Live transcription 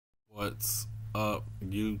What's up,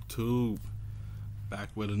 YouTube? Back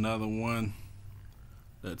with another one.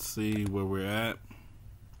 Let's see where we're at.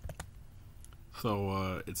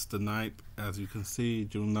 So it's the 9th, as you can see,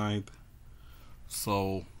 June 9th.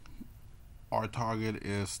 So our target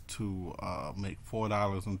is to make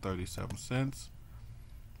 $4.37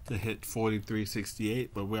 to hit 43.68,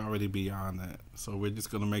 but we're already beyond that. So we're just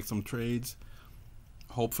gonna make some trades,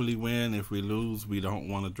 hopefully win. If we lose, we don't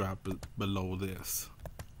want to drop it below this.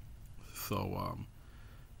 So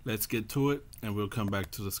let's get to it, and we'll come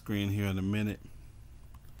back to the screen here in a minute.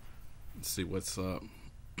 Let's see what's up.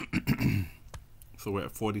 So we're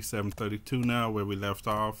at 47.32 now, where we left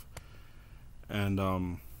off, and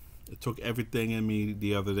it took everything in me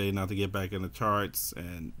the other day not to get back in the charts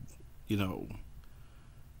and, you know,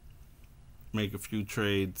 make a few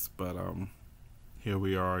trades, but here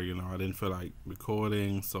we are. You know, I didn't feel like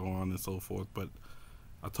recording, so on and so forth, but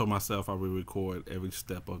I told myself I would record every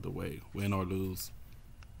step of the way, win or lose.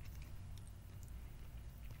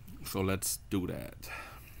 So let's do that.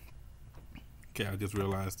 Okay, I just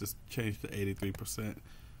realized this changed to 83%.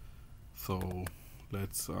 So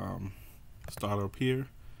let's start up here,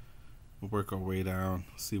 work our way down,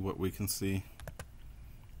 see what we can see.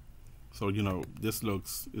 So, you know, this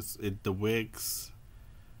looks, the wicks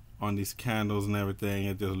on these candles and everything,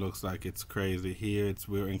 it just looks like it's crazy. Here it's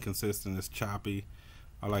real inconsistent, it's choppy.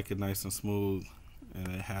 I like it nice and smooth, and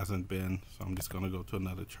it hasn't been, so I'm just gonna go to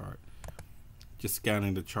another chart. Just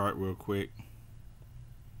scanning the chart real quick,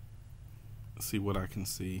 see what I can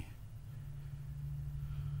see.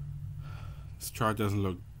 This chart doesn't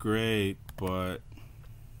look great, but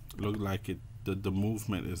it looks like the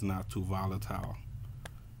movement is not too volatile.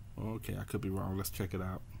 Okay, I could be wrong. Let's check it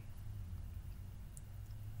out.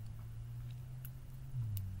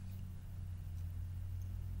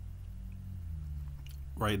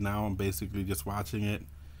 Right now I'm basically just watching it,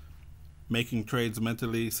 making trades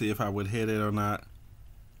mentally, see if I would hit it or not,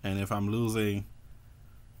 and if I'm losing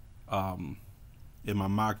in my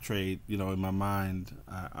mock trade, you know, in my mind,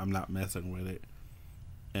 I'm not messing with it.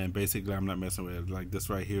 And basically I'm not messing with it. Like this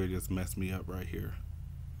right here just messed me up right here.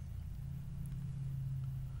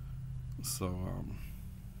 So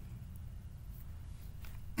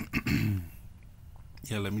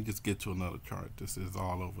yeah, let me just get to another chart. This is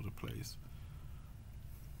all over the place.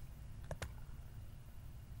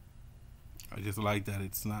 I just like that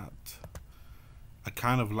it's not, I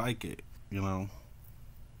kind of like it, you know.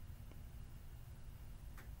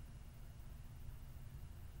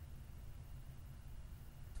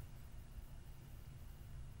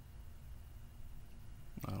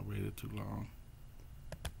 I waited too long.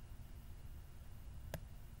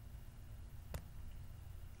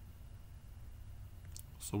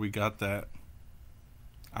 So we got that.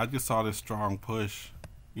 I just saw this strong push,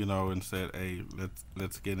 you know, and said, hey,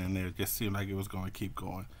 let's get in there. It just seemed like it was going to keep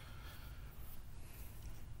going.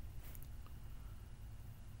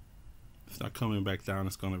 It's not coming back down.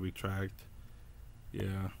 It's going to retract.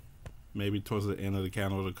 Yeah, maybe towards the end of the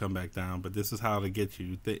candle it'll come back down, but this is how to get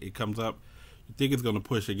you. It comes up, you think it's going to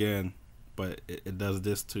push again, but it does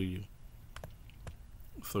this to you.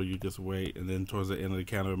 So you just wait, and then towards the end of the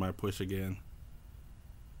candle it might push again.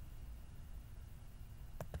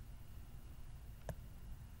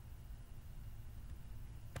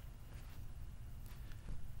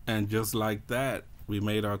 And just like that, we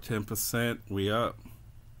made our 10%. We up.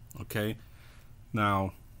 Okay.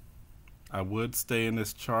 Now, I would stay in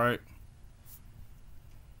this chart,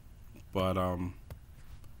 but I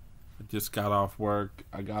just got off work.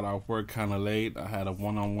 I got off work kind of late. I had a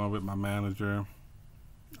one-on-one with my manager.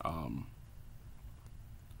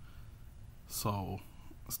 So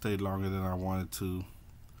I stayed longer than I wanted to.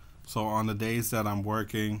 So on the days that I'm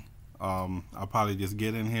working, I'll probably just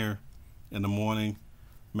get in here in the morning,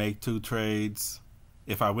 make 2 trades.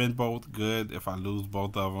 If I win both, good. If I lose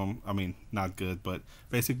both of them, I mean, not good, but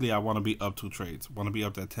basically I want to be up 2 trades. Want to be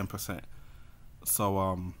up that 10%.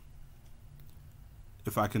 So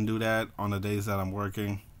if I can do that on the days that I'm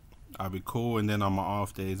working, I'll be cool. And then on my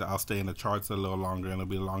off days, I'll stay in the charts a little longer, and it'll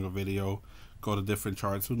be a longer video, go to different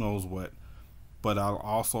charts, who knows what. But I'll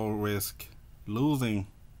also risk losing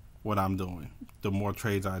what I'm doing the more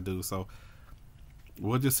trades I do. So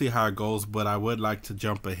we'll just see how it goes, but I would like to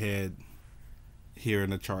jump ahead here in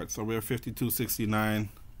the chart. So we're 52.69.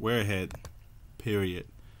 We're ahead, period.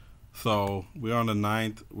 So we're on the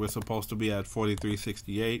 9th. We're supposed to be at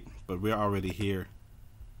 43.68, but we're already here.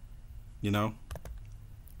 You know,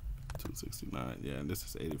 269. Yeah, and this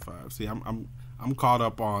is 85. See, I'm caught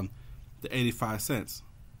up on the 85 cents.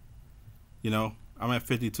 You know, I'm at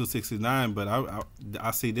 52.69, but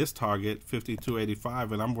I see this target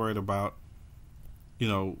 52.85, and I'm worried about,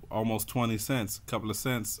 almost 20 cents, a couple of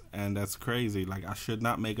cents, and that's crazy. Like, I should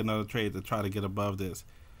not make another trade to try to get above this.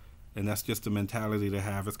 And that's just the mentality to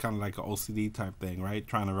have. It's kind of like an OCD type thing, right?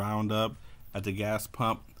 Trying to round up at the gas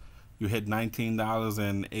pump. You hit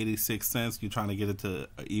 $19.86. You're trying to get it to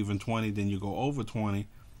even 20. Then you go over 20.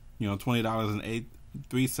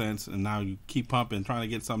 $20.83, and now you keep pumping, trying to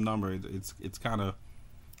get some number. It's kind of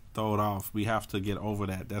throw it off. We have to get over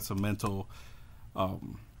that. That's a mental,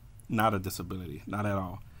 not a disability, not at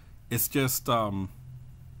all. It's just a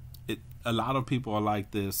lot of people are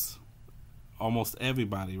like this. Almost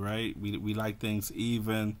everybody, right? We like things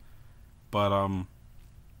even, but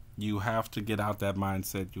you have to get out that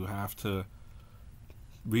mindset. You have to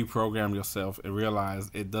reprogram yourself and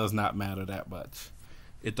realize it does not matter that much.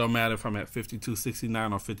 It don't matter if I'm at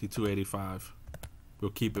 52.69 or 52.85.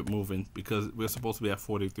 We'll keep it moving because we're supposed to be at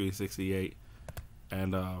 43.68,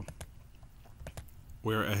 and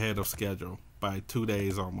we're ahead of schedule by 2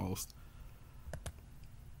 days almost.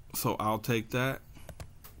 So I'll take that.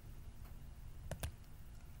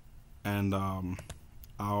 And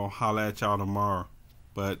I'll holler at y'all tomorrow.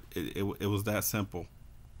 But it was that simple.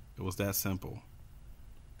 It was that simple.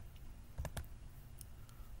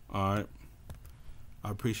 Alright. I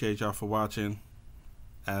appreciate y'all for watching.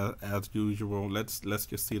 As usual, let's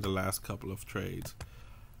just see the last couple of trades.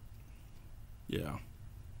 Yeah.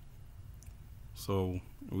 So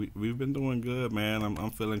we've been doing good, man. I'm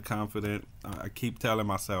feeling confident. I keep telling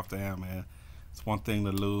myself, damn, man. It's one thing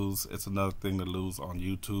to lose. It's another thing to lose on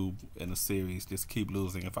YouTube in a series. Just keep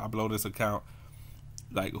losing. If I blow this account,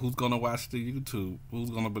 like, who's going to watch the YouTube? Who's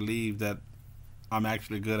going to believe that I'm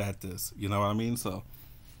actually good at this? You know what I mean? So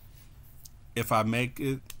if I make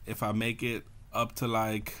it up to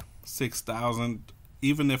like 6,000,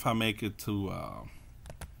 even if I make it to,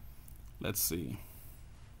 let's see.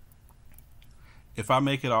 If I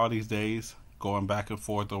make it all these days, going back and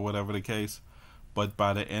forth or whatever the case, but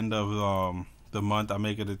by the end of the month I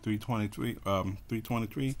make it at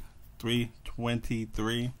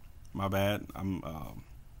 323. My bad. I'm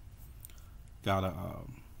gotta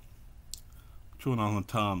chewing on the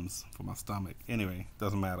Tums for my stomach. Anyway,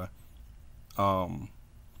 doesn't matter.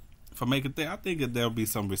 If I make it there, I think there'll be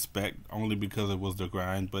some respect, only because it was the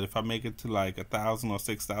grind. But if I make it to like 1,000 or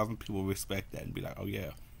 6,000, people respect that and be like, oh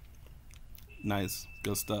yeah, nice,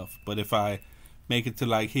 good stuff. But if I make it to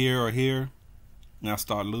like here or here, and I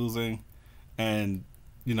start losing, and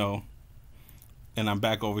and I'm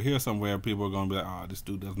back over here somewhere, people are gonna be like, oh, this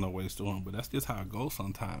dude doesn't know what he's doing. But that's just how it goes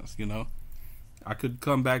sometimes. I could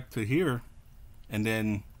come back to here and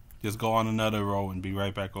then just go on another row and be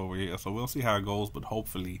right back over here. So we'll see how it goes, but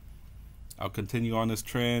hopefully I'll continue on this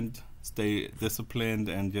trend, stay disciplined,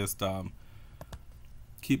 and just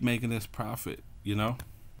keep making this profit.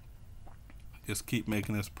 Just keep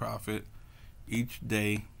making this profit each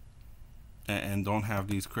day, and don't have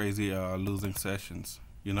these crazy losing sessions.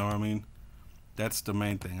 You know what I mean? That's the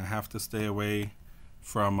main thing. I have to stay away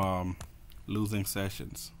from losing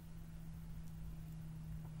sessions.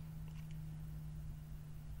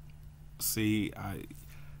 See,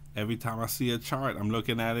 every time I see a chart, I'm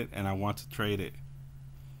looking at it and I want to trade it.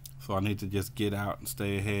 So I need to just get out and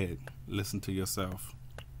stay ahead. Listen to yourself.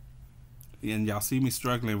 And y'all see me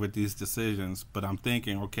struggling with these decisions, but I'm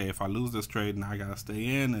thinking, okay, if I lose this trade and I gotta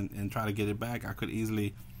stay in and try to get it back, I could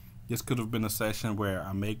easily, this could have been a session where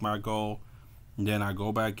I make my goal, and then I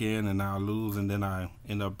go back in and I lose, and then I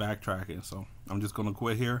end up backtracking. So I'm just gonna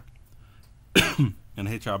quit here and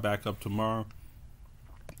hit y'all back up tomorrow.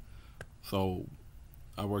 So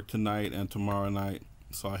I work tonight and tomorrow night,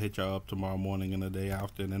 so I'll hit y'all up tomorrow morning and the day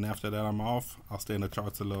after, and then after that I'm off. I'll stay in the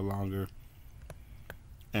charts a little longer,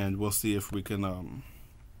 and we'll see if we can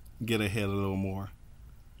get ahead a little more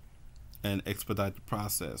and expedite the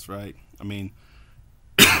process, right? I mean,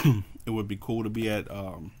 it would be cool to be at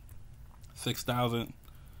 6,000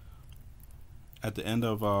 at the end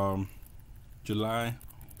of July,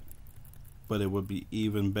 but it would be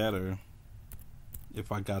even better if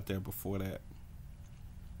I got there before that.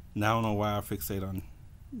 Now I don't know why I fixate on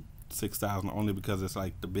 6,000, only because it's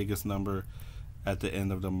like the biggest number at the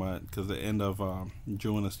end of the month, because the end of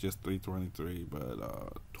June is just 323,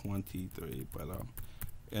 but 23, but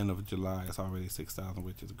end of July it's already 6,000,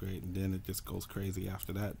 which is great. And then it just goes crazy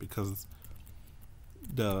after that, because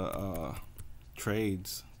the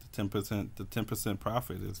trades, the 10%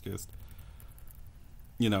 profit is just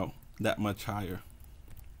that much higher.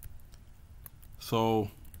 So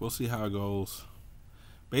we'll see how it goes.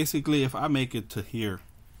 Basically, if I make it to here,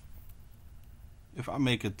 if I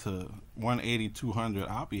make it to 180, 200,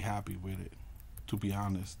 I'll be happy with it, to be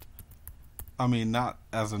honest. I mean, not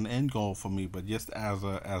as an end goal for me, but just as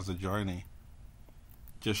a journey.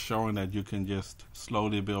 just showing that you can just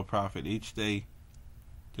slowly build profit each day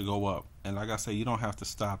to go up. And like I say, you don't have to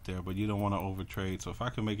stop there, but you don't want to overtrade. So if I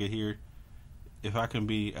can make it here, if I can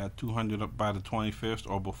be at 200 by the 25th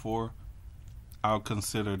or before, I'll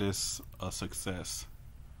consider this a success.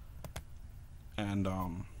 And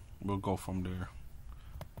we'll go from there.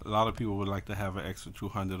 A lot of people would like to have an extra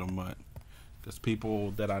 200 a month. There's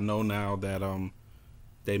people that I know now that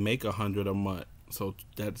they make 100 a month. So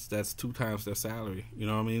that's 2 times their salary. You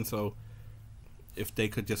know what I mean? So if they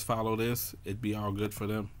could just follow this, it'd be all good for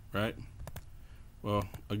them, right? Well,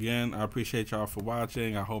 again, I appreciate y'all for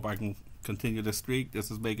watching. I hope I can continue the streak.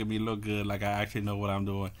 This is making me look good, like I actually know what I'm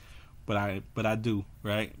doing. But I do,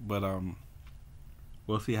 right? But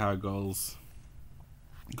we'll see how it goes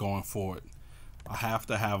going forward. I have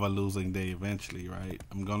to have a losing day eventually, right?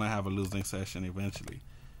 I'm gonna have a losing session eventually.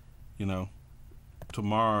 You know,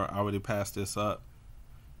 tomorrow I already passed this up.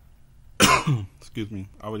 Excuse me,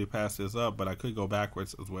 I already passed this up, but I could go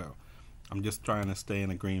backwards as well. I'm just trying to stay in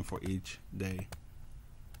the green for each day.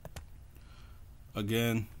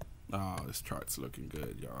 Again, this chart's looking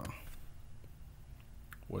good, y'all.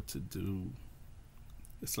 What to do?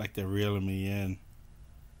 It's like they're reeling me in.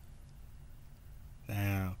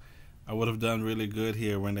 Damn, I would have done really good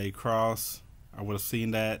here when they cross. I would have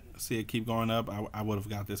seen that, see it keep going up. I would have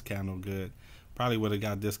got this candle good. Probably would have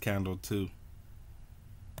got this candle too.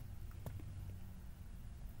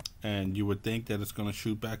 And you would think that it's going to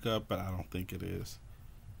shoot back up, but I don't think it is.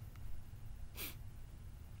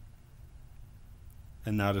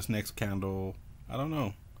 And now this next candle, I don't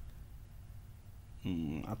know.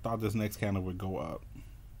 I thought this next candle would go up.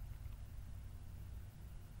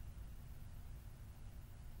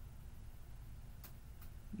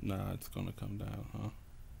 Nah, it's going to come down, huh?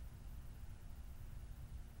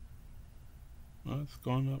 Oh, it's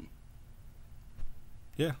going up.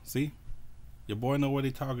 Yeah, see? Your boy know what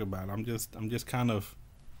he talking about. I'm just kind of,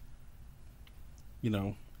 you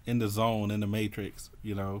know, in the zone, in the matrix,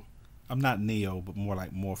 you know. I'm not Neo, but more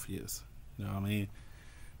like Morpheus. You know what I mean?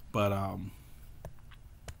 But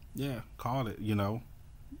yeah, call it, you know.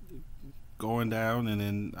 Going down, and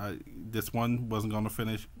then this one wasn't gonna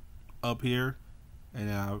finish up here,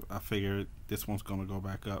 and I figured this one's gonna go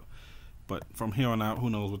back up. But from here on out, who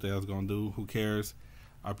knows what the hell's gonna do? Who cares?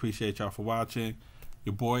 I appreciate y'all for watching.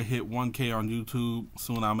 Your boy hit 1K on YouTube.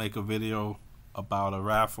 Soon I'll make a video about a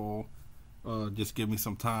raffle. Just give me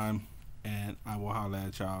some time, and I will holler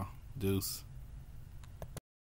at y'all. Deuce.